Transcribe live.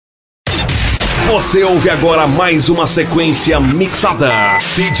Você ouve agora mais uma sequência mixada.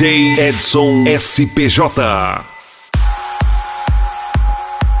 DJ Edson SPJ.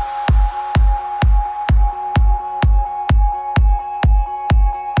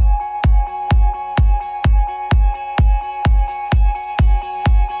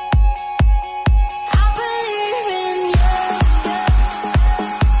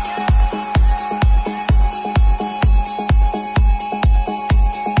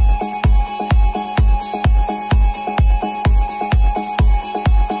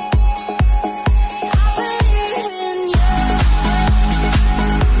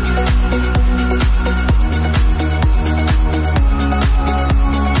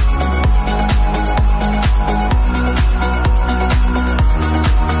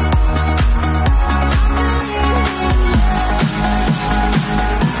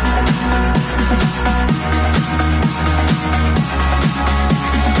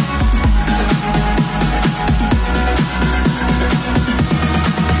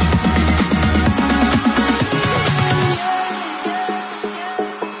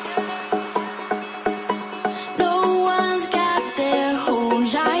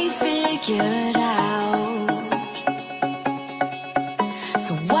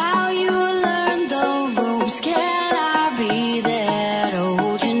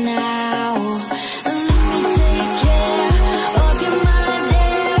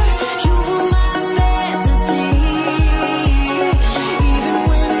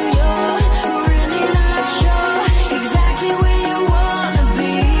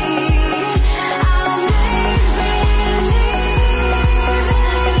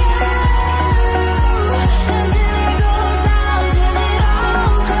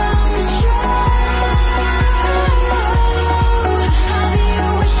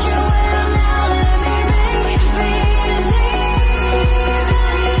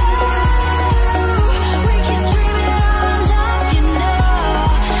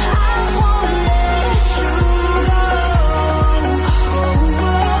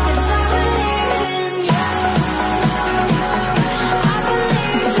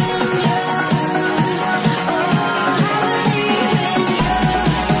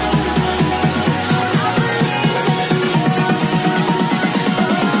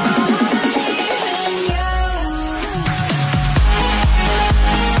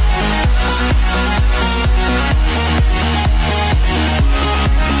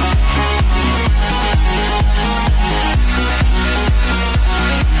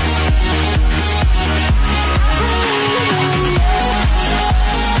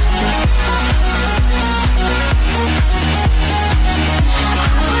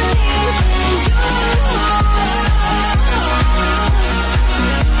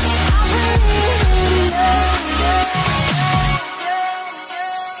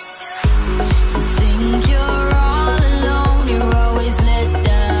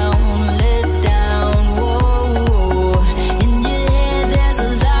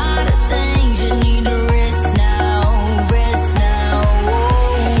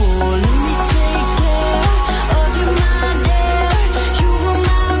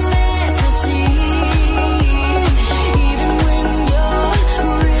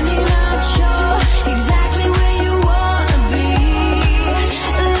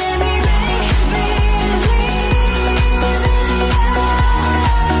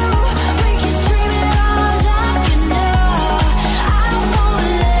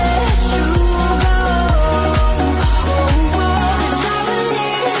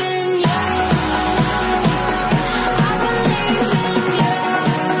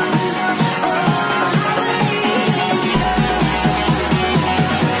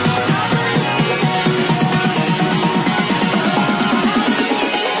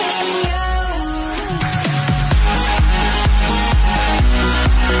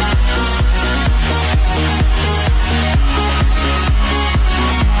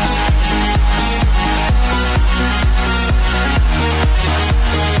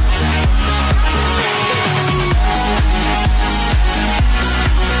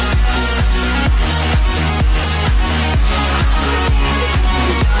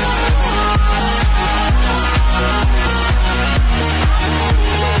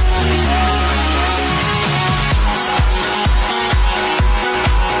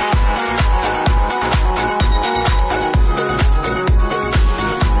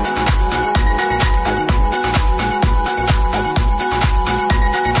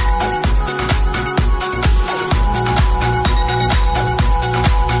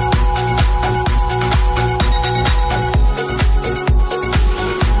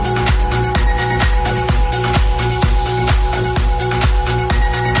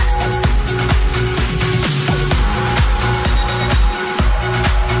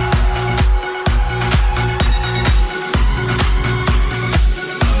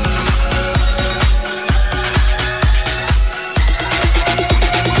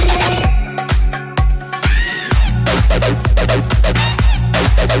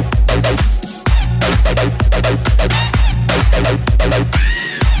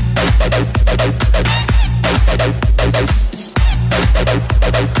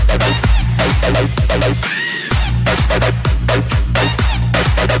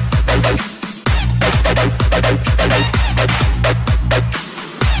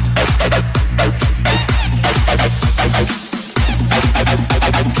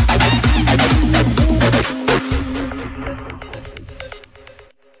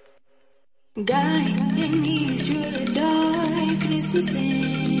 Guiding me through the darkness within.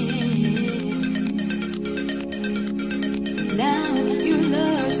 Now your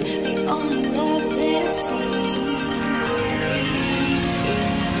love's the only love that I see.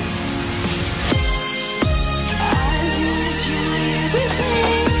 I miss you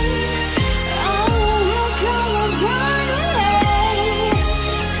everything. I won't come right away.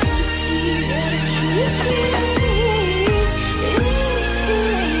 I see that truth in me.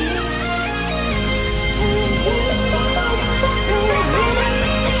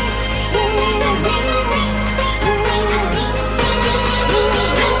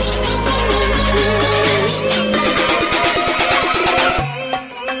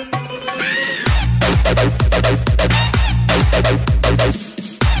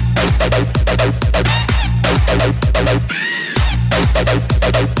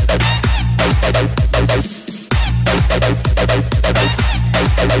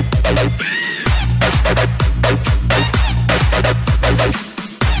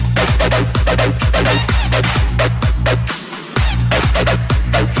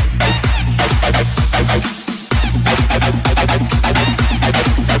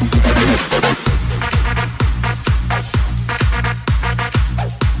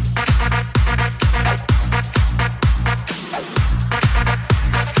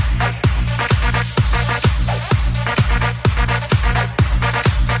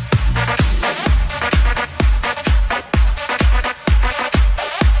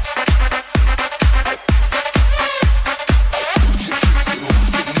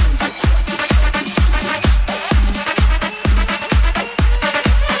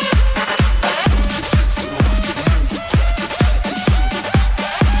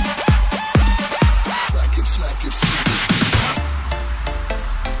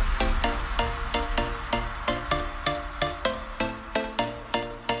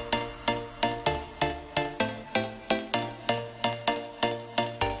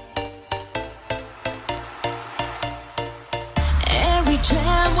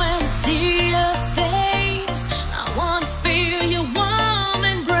 Time when I see your face, I wanna feel your warm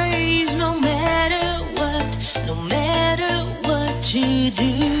embrace. No matter what you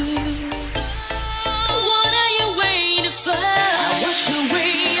do. What are you waiting for? I wash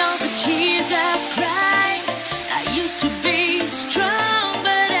away all the tears I've cried. I used to be strong,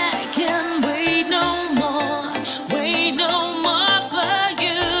 but I can't wait no more for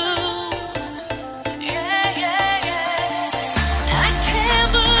you. Yeah, yeah, yeah. I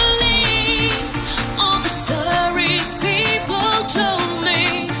can't believe all the stories people told me.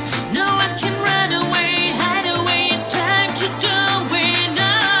 No, I can run away, hide away. It's time to do it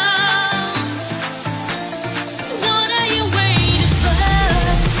now. What are you waiting for?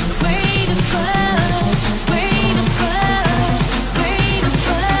 Waiting for, waiting for, waiting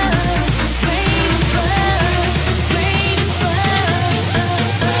for, waiting for, waiting for.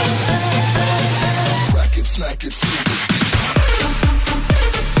 Crack it, smack it.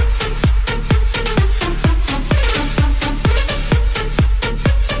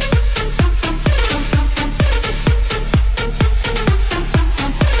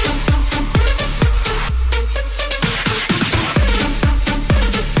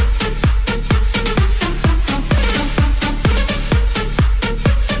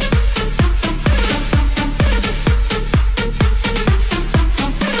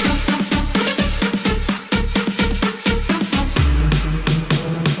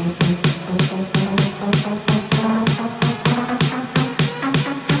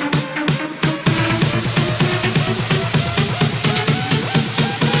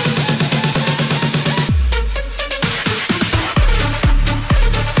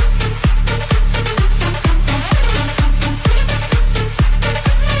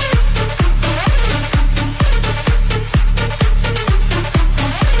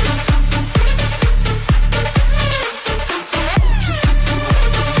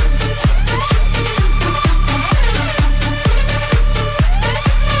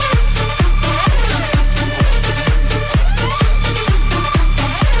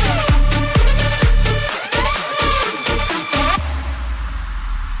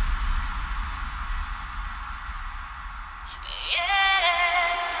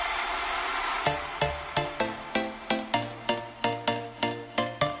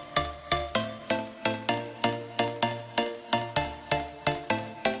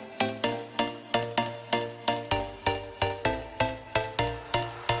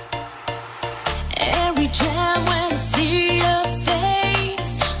 Every time when I see your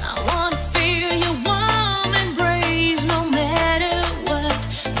face, I wanna feel your warm embrace. No matter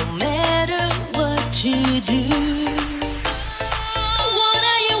what you do. What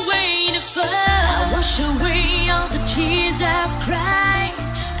are you waiting for?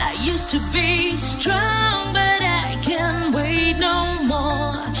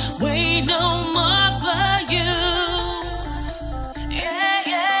 wait no more for you. Yeah,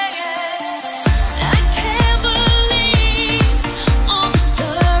 yeah, yeah. I can't believe all the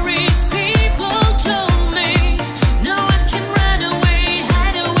stories people told me. No, I can run away,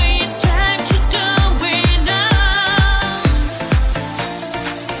 hide away. It's time to go away now.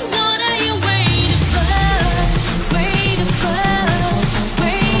 What are you waiting for? Waiting for,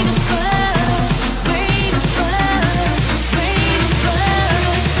 waiting for, waiting for, waiting for,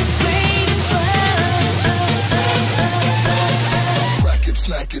 waiting for. Crack it,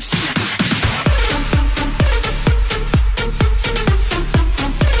 smack it.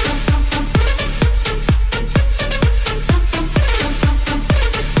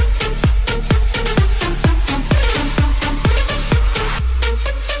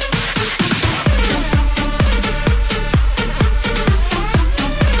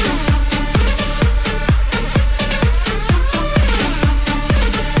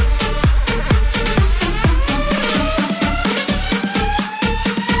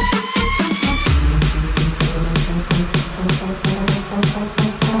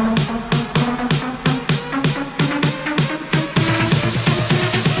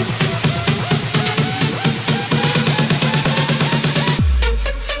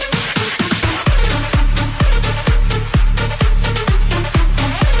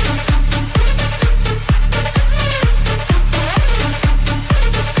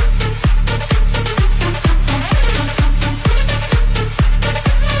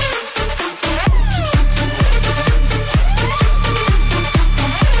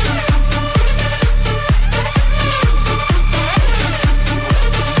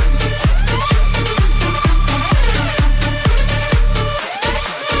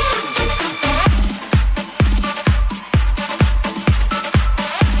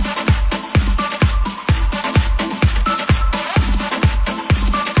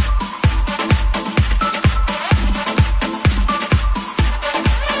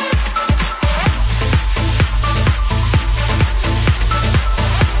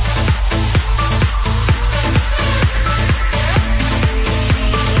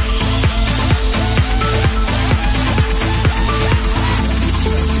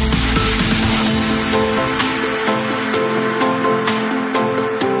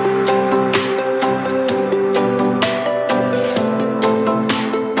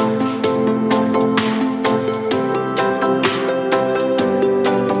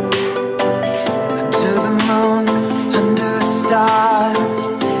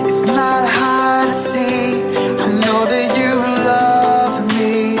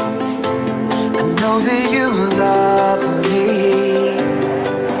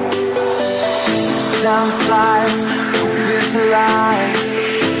 Time flies, hope is alive.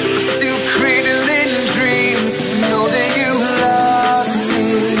 We're still cradling dreams. Know that you love me,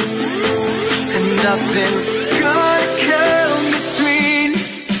 and nothing's gonna come between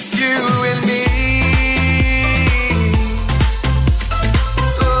you and me.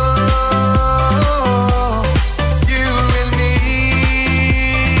 Oh, you and me.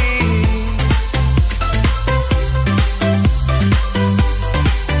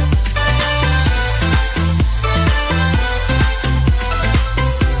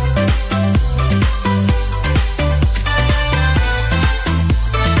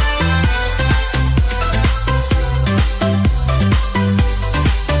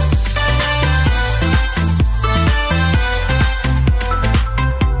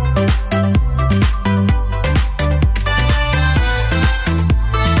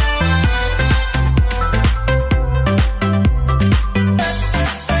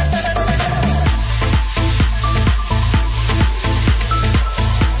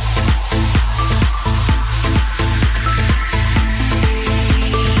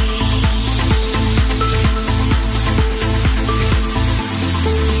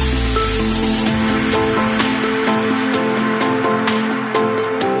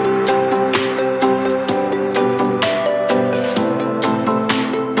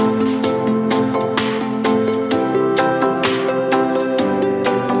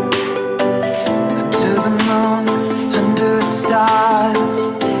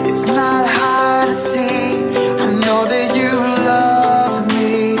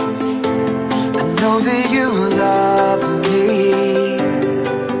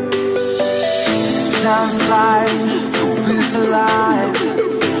 Time flies, hope is alive.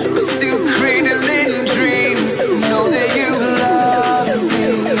 We're still cradling dreams. Know that you love me,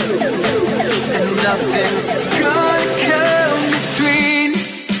 and nothing's gonna come between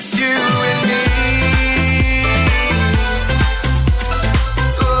you and me.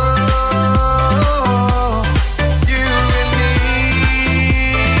 Oh, you and me.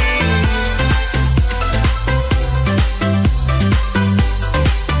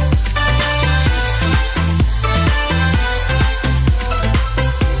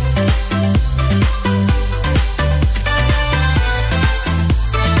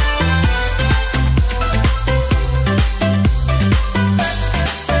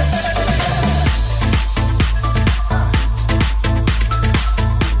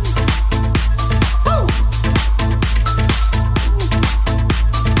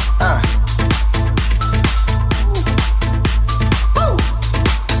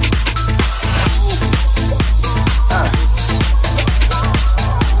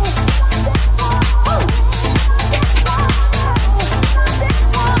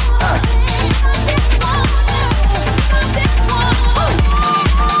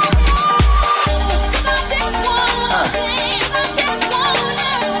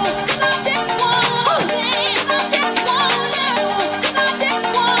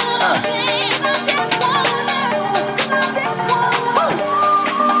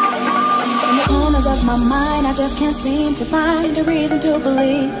 I just can't seem to find a reason to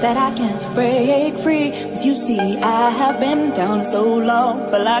believe that I can break free. Cause you see, I have been down so long,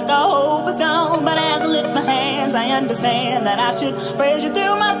 feel like all hope is gone. But as I lift my hands, I understand that I should praise you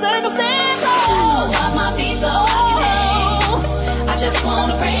through my circumstance. Oh, off my feet so I can dance. I just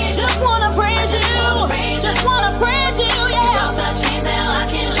wanna praise you, just wanna praise you, just wanna praise you, yeah. You broke the chains, now I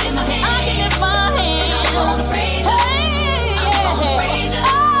can lift my hands. I can lift my hands. And I'm gonna praise you. I'm gonna praise you.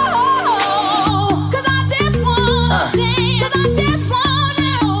 Cause I just wanna dance. Cause I just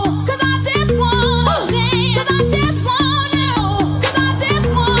wanna. Cause I just wanna dance. Cause I just wanna. Cause I just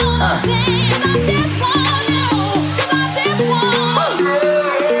wanna dance. Cause I just wanna. Cause I just wanna.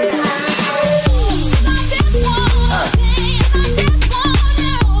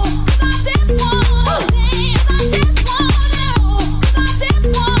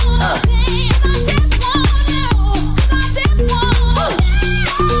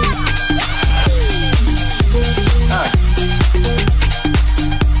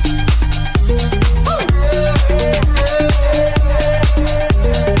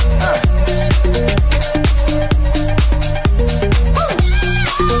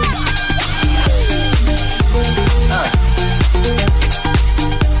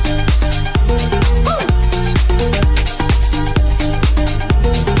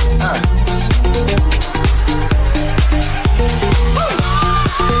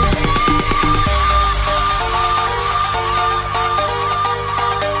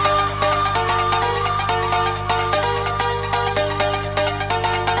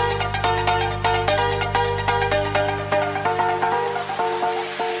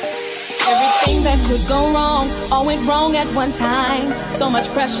 One time, so much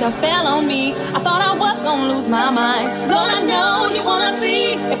pressure fell on me. I thought I was gonna lose my mind. Lord, I know you wanna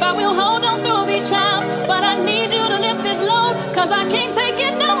see if I will hold on through these trials, but I need you to lift this load, cause I can't take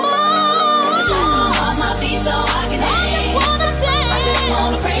it no more. Take the shackles off my feet so I can dance. I just wanna dance. I just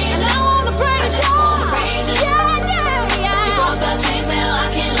wanna praise you. I wanna praise you. I just wanna praise you. Yeah, yeah, yeah. You broke the chains, now I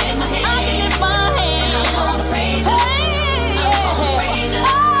can lift my hands. I can lift my hands. And I'm gonna praise you. I'm gonna praise you.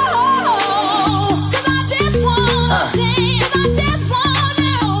 Cause I just wanna dance.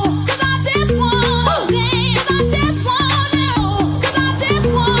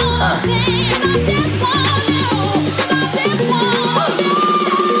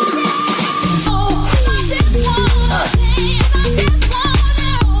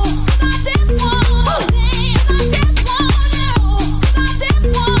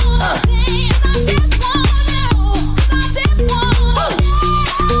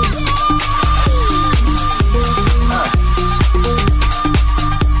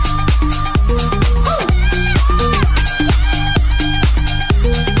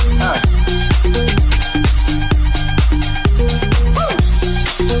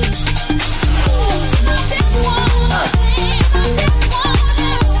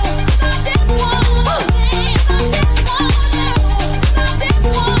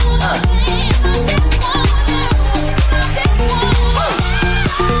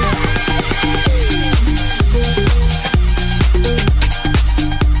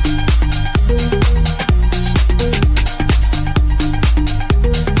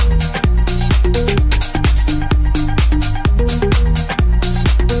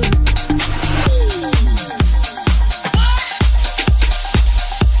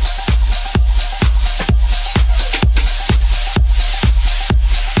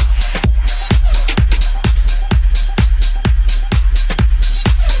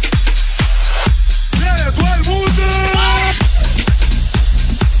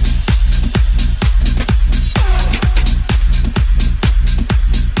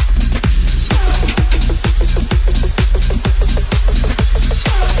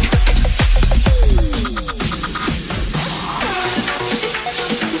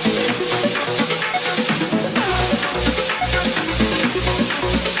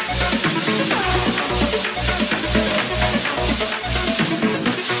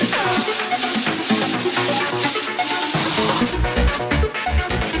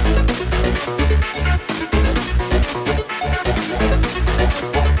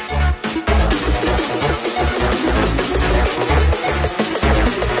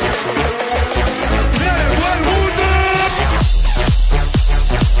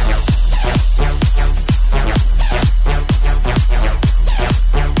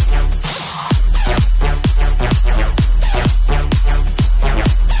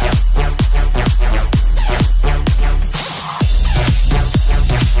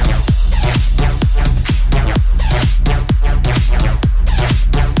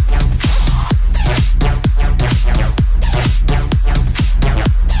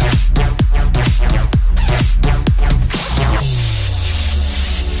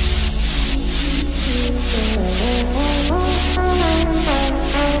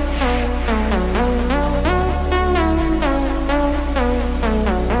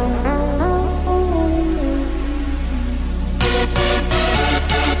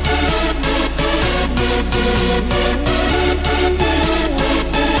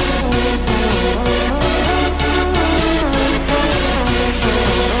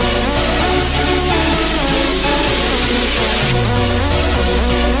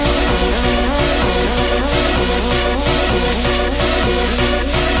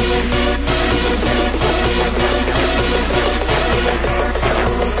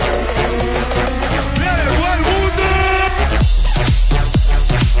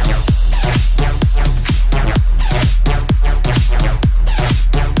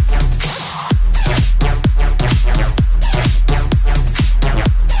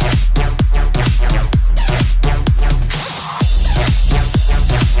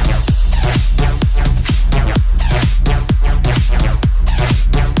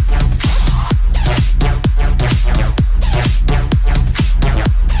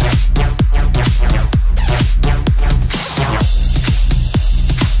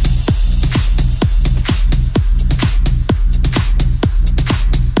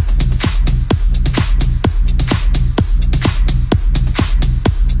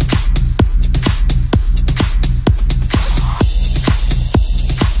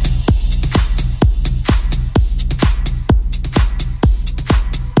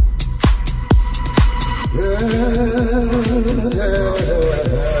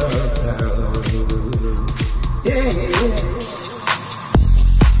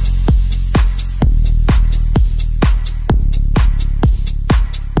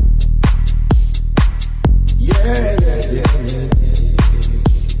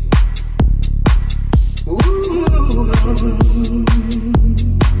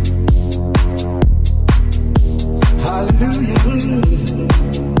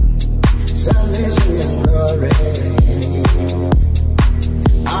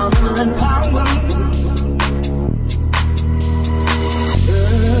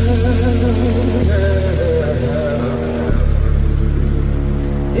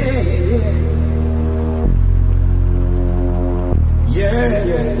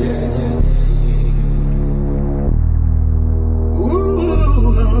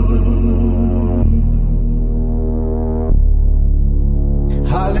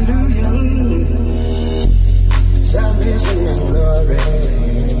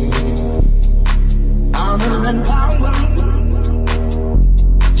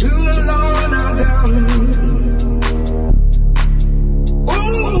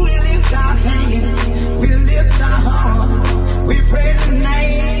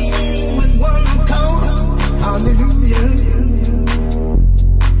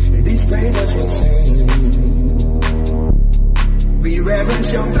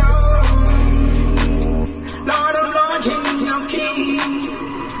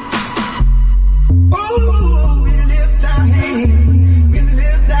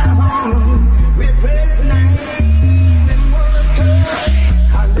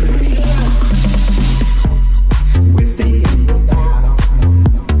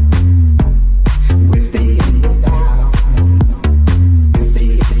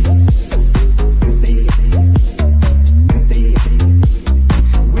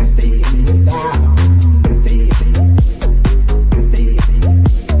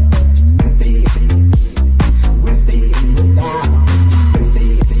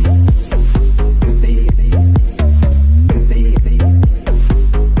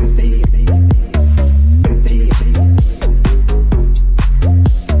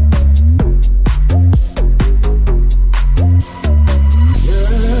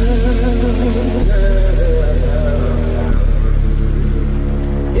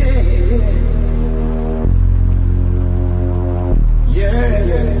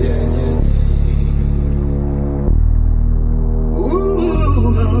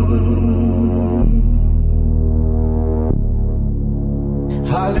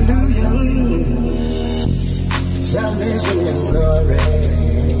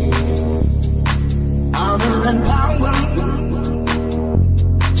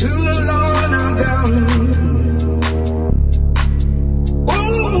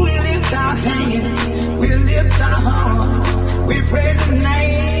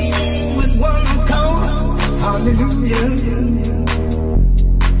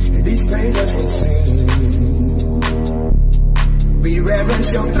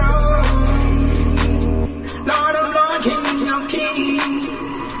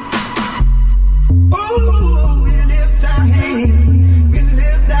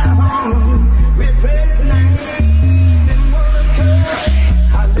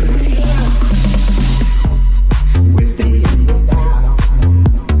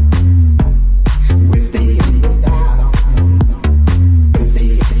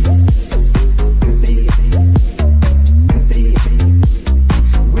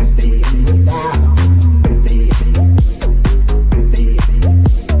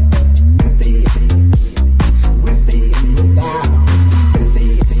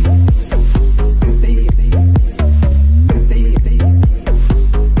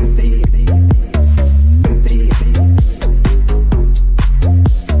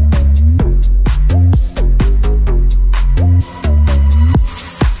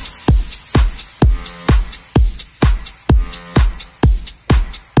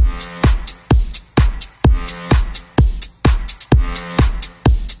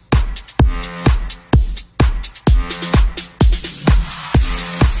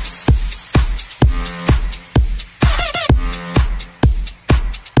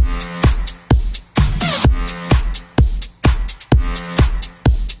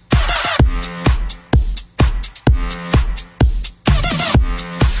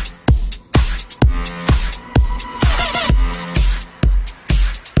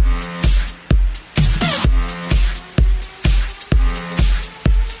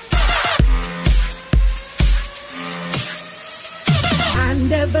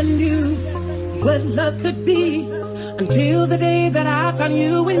 never knew what love could be until the day that I found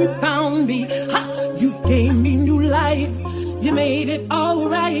you and you found me. Ha! You gave me new life, you made it all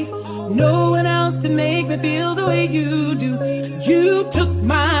right. No one else can make me feel the way you do. You took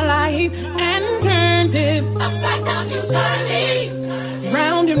my life and turned it upside down. You turned me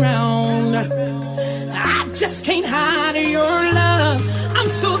round and round. I just can't hide your love. I'm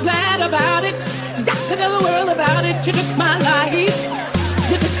so glad about it. Got to tell the world about it. You took my life.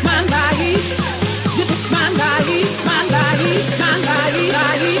 You took my life. You took my life. My life. My life.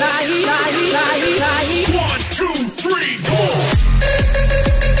 Life. 1, 2, 3, 4.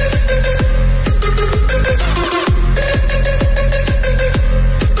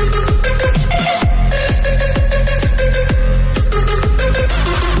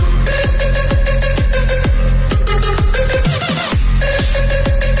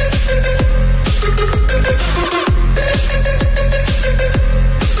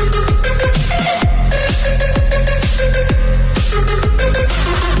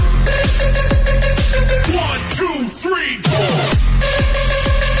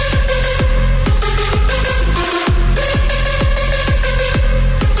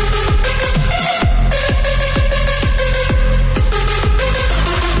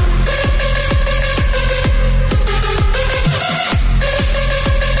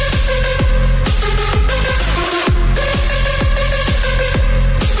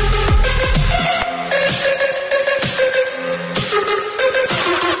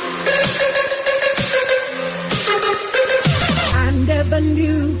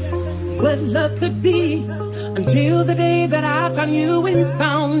 Until the day that I found you and you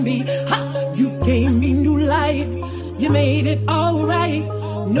found me. Ha! You gave me new life, you made it all right.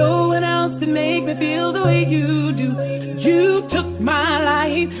 No one else can make me feel the way you do. You took my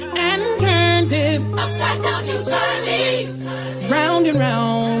life and turned it upside down. You turned me round and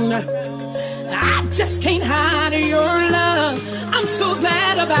round. I just can't hide your love. I'm so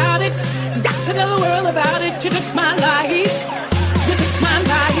glad about it. Got to tell the world about it. You took my life. You took my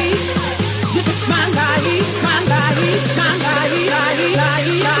life. You took my life, my life, my life.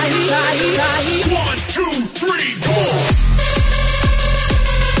 1, 2, 3, 4.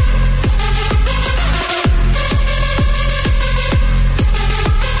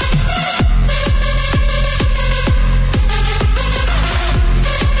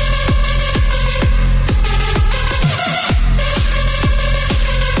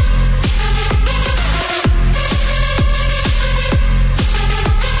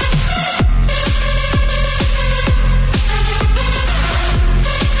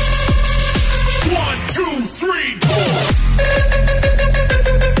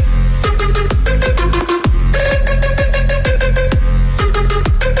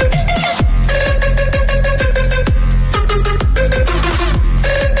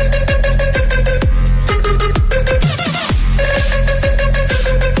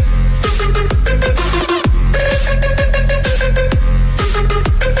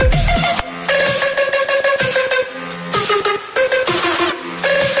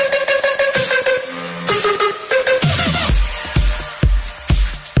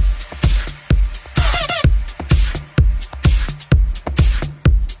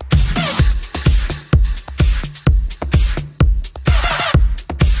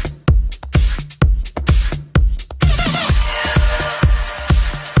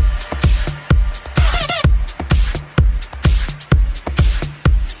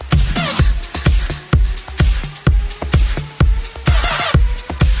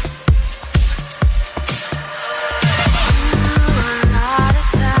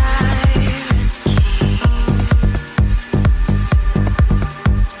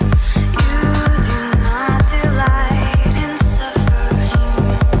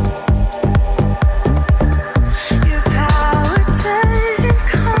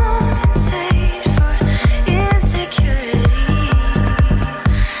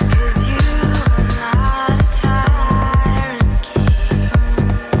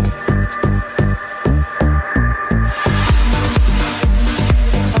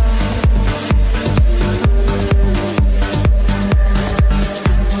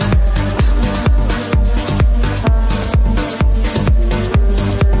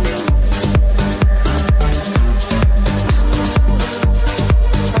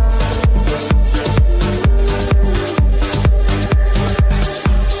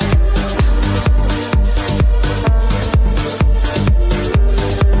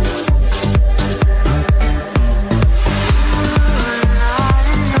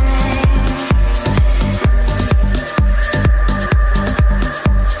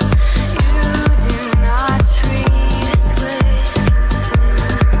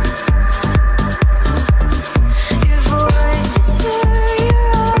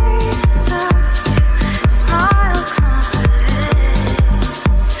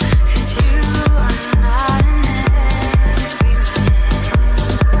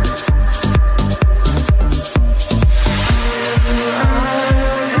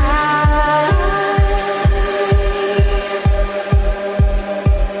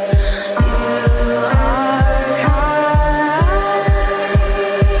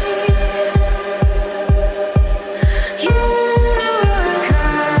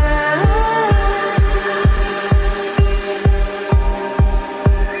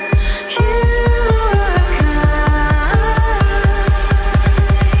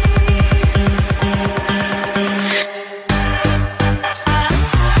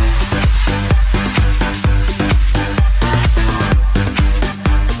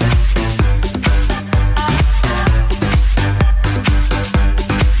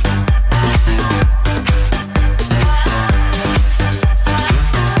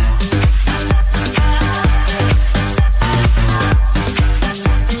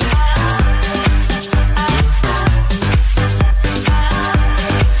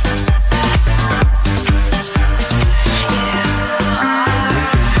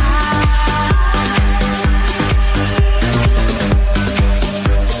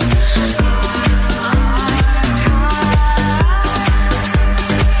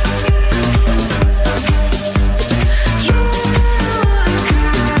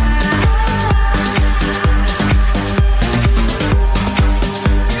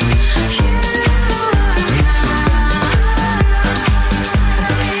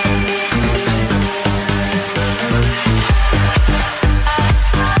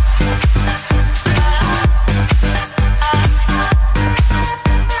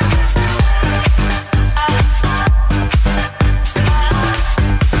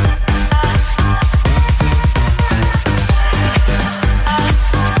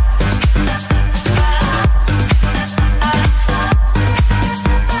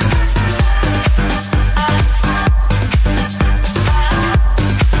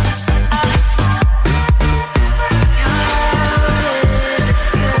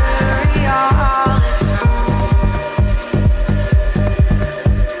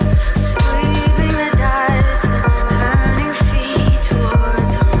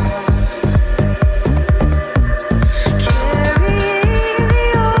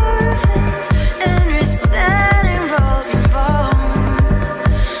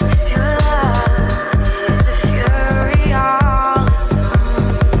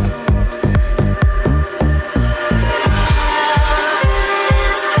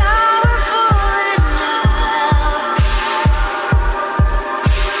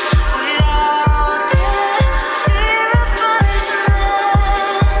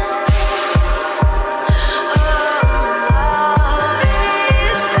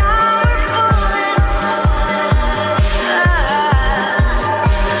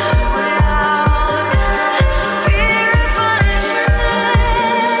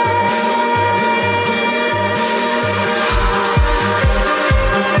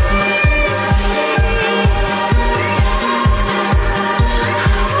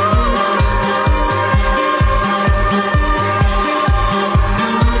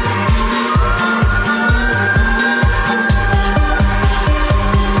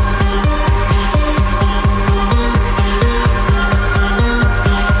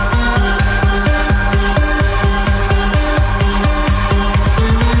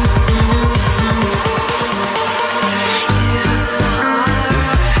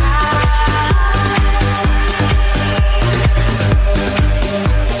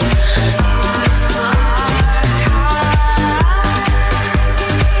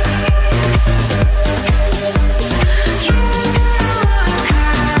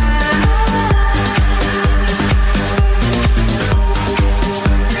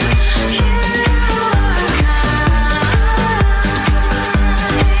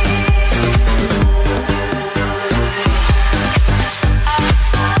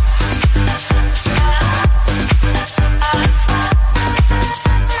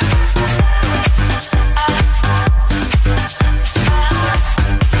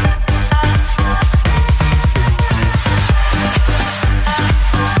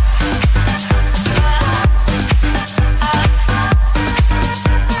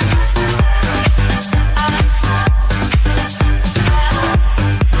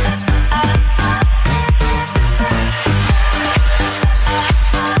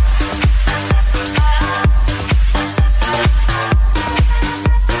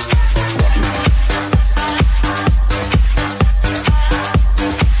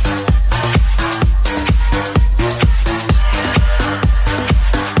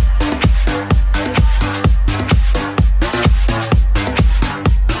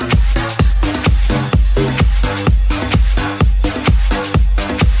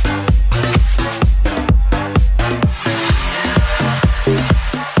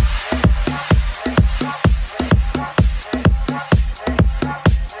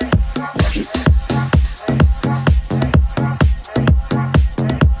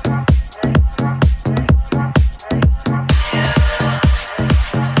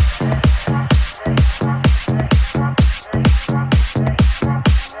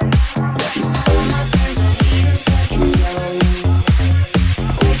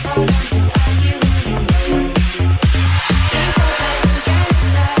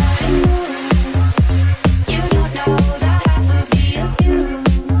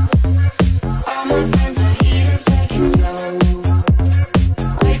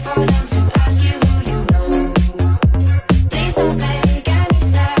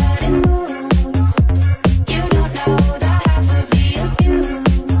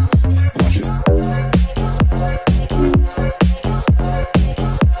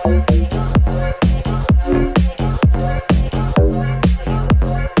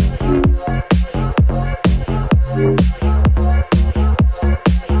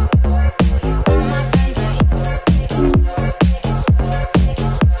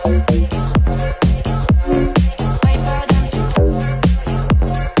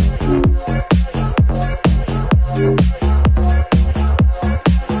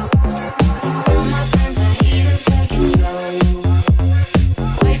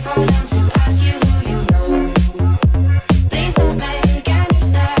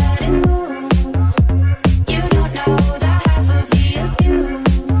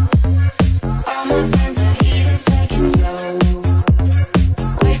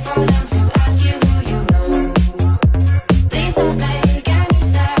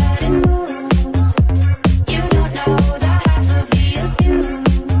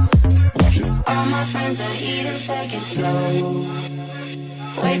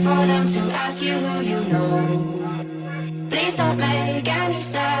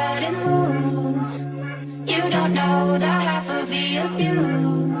 know the half of the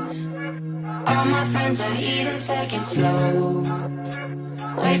abuse. All my friends are heathens, take it slow.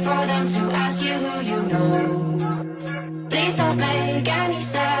 Wait for them to ask you who you know. Please don't make any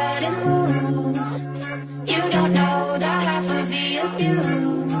sudden moves. You don't know the half of the abuse.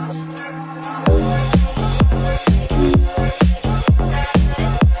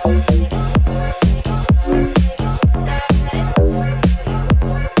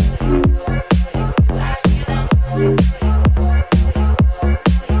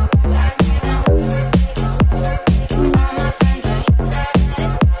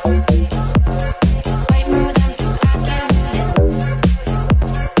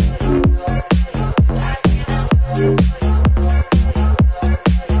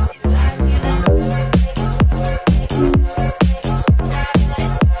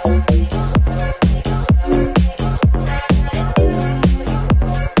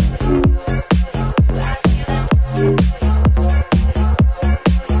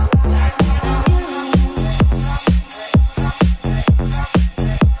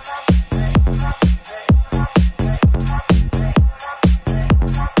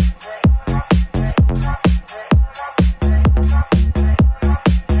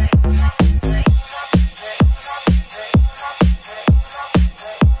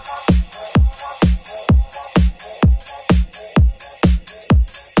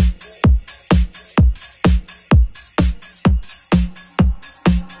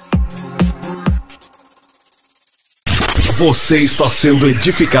 Você está sendo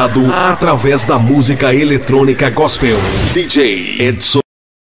edificado através da música eletrônica gospel. DJ Edson